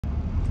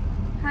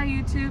Hi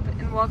YouTube,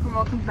 and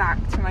welcome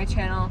back to my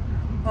channel.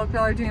 Hope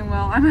y'all are doing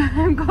well.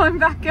 I'm going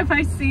back in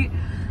my seat.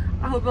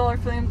 I hope y'all are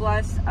feeling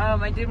blessed.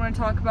 I did want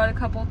to talk about a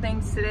couple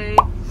things today,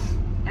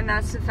 and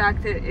that's the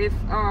fact that if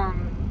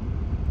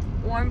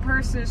one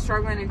person is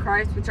struggling in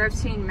Christ, which I've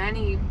seen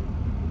many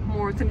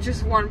more than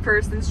just one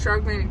person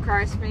struggling in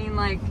Christ, meaning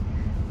like,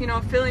 you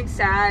know, feeling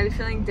sad,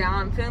 feeling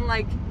down, feeling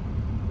like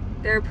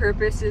their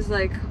purpose is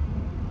like,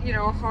 you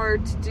know,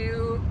 hard to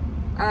do,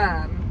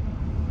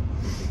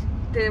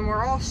 then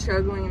we're all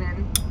struggling,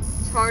 and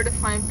it's hard to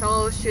find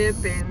fellowship,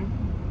 and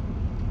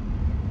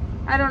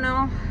I don't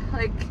know,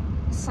 like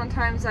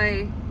sometimes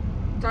I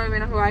don't even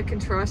know who I can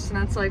trust,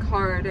 and that's like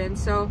hard. And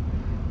so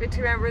we have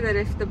to remember that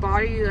if the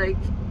body, like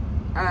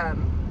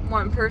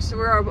one person,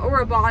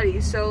 we're a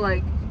body, so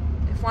like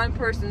if one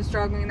person's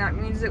struggling, that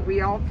means that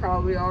we all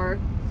probably are.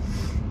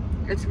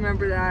 Let's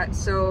remember that.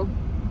 So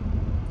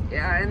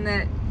yeah, and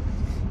that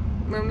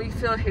when we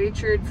feel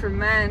hatred for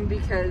men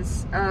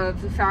because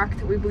of the fact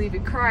that we believe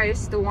in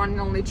Christ, the one and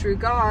only true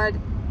God,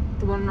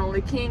 the one and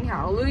only King,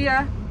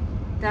 hallelujah,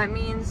 that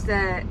means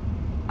that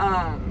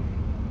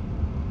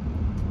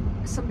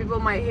some people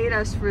might hate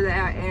us for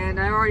that. And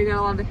I already got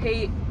a lot of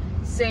hate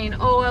saying,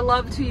 oh, I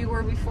loved who you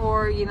were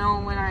before, you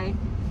know, when I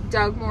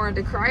dug more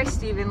into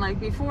Christ. Even like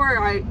before,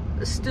 I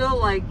still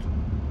like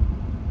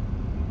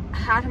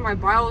had in my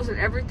Bibles and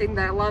everything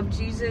that I loved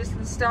Jesus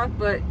and stuff,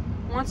 but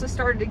once I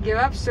started to give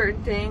up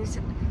certain things,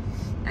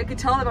 I could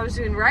tell that I was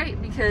doing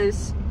right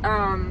because,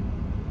 or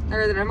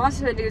that I must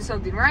have been doing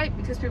something right,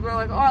 because people are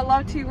like, oh, I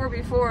loved who you were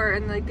before,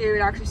 and like they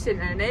would actually sit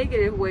in a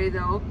negative way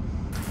though,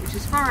 which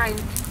is fine.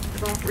 I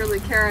don't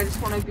really care. I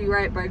just want to be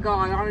right by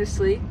God,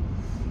 honestly.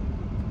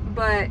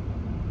 But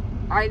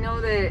I know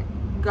that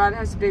God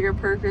has a bigger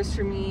purpose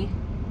for me,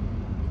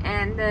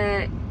 and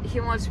that He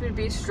wants me to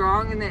be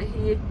strong, and that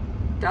He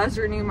does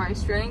renew my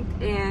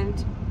strength.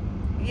 And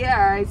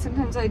yeah,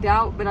 sometimes I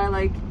doubt, but I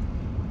like,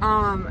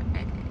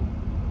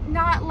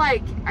 not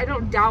like, I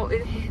don't doubt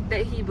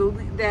that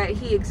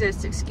He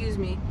exists, excuse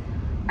me.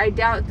 I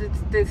doubt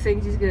the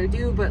things He's gonna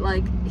do, but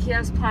like, He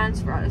has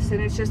plans for us,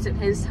 and it's just in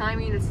His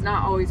timing. It's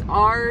not always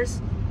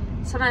ours.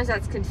 Sometimes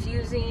that's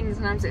confusing,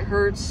 sometimes it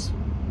hurts.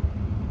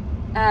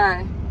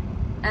 And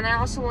I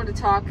also want to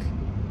talk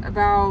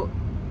about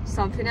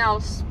something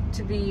else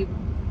to be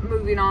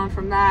moving on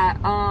from that.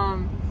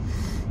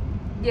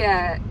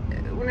 Yeah,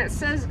 when it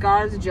says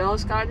God is a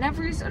jealous God, I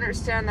never used to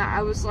understand that.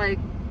 I was like,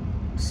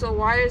 so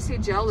why is He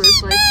jealous?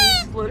 Like,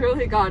 He's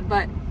literally God.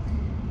 But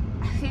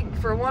I think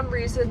for one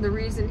reason, the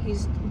reason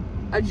He's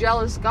a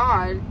jealous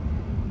God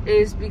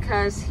is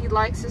because He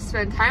likes to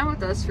spend time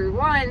with us, for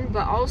one,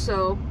 but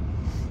also,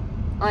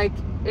 like,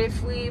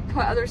 if we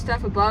put other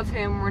stuff above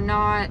Him, we're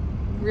not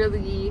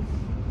really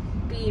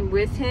being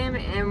with Him,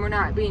 and we're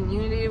not being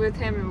unity with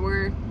Him, and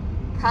we're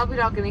probably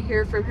not going to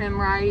hear from Him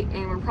right,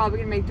 and we're probably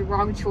going to make the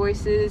wrong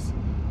choices.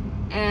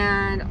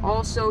 And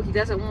also, He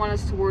doesn't want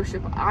us to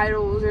worship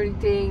idols or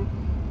anything,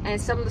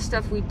 and some of the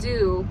stuff we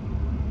do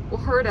will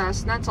hurt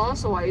us, and that's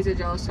also why He's a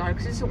jealous God,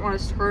 because He doesn't want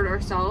us to hurt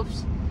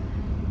ourselves.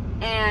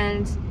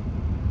 And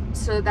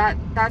so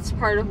that's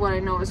part of what I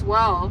know as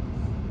well.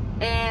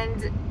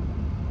 And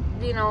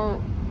you know,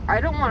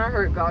 I don't want to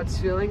hurt God's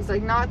feelings.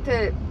 Like, not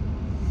that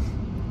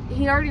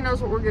He already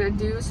knows what we're gonna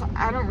do, so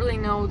I don't really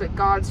know that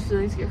God's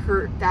feelings get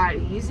hurt that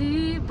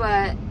easy,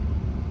 but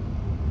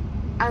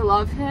I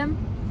love Him,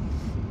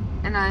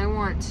 and I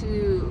want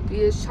to be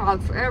His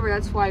child forever.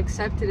 That's why I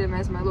accepted Him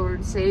as my Lord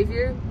and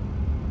Savior.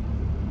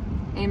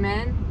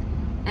 Amen.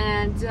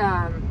 And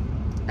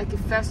I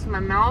confess with my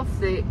mouth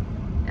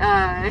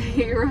that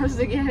He rose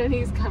again, and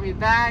He's coming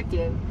back.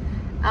 And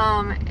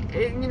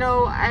you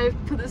know, I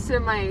put this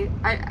in my,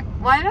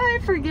 why did I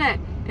forget?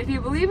 If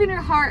you believe in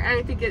your heart, and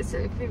I think it's,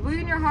 if you believe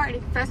in your heart and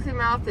you confess with your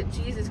mouth that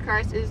Jesus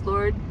Christ is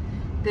Lord,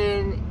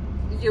 then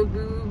you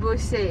will be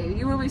saved.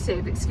 You will be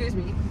saved, excuse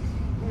me.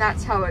 And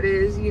that's how it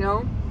is, you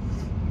know.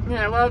 And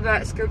I love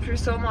that scripture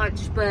so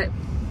much. But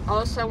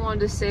also I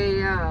wanted to say,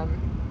 yeah,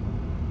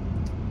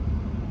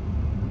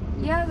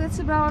 that's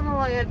about all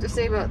I had to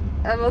say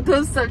about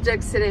those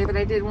subjects today. But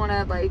I did want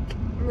to like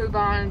move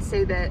on and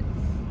say that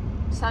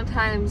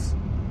sometimes,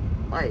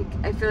 like,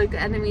 I feel like the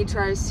enemy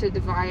tries to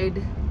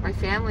divide my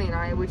family and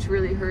I, which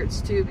really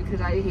hurts too,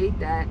 because I hate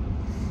that,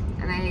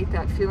 and I hate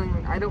that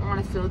feeling. I don't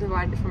want to feel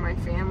divided from my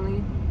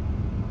family.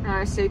 And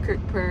I say a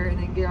quick prayer and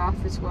then get off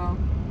as well.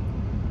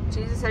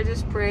 Jesus, I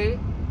just pray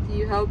that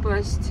You help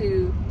us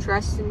to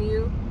trust in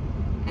You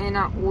and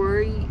not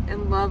worry,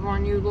 and love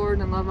on You, Lord,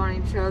 and love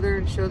on each other,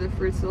 and show the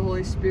fruits of the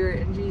Holy Spirit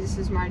in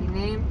Jesus' mighty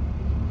name.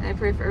 And I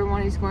pray for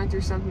everyone who's going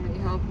through something, that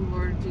You help them,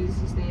 Lord, in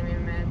Jesus' name,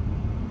 amen.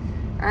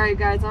 Alright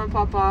guys, I'm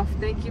gonna pop off.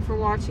 Thank you for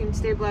watching.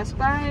 Stay blessed.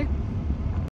 Bye.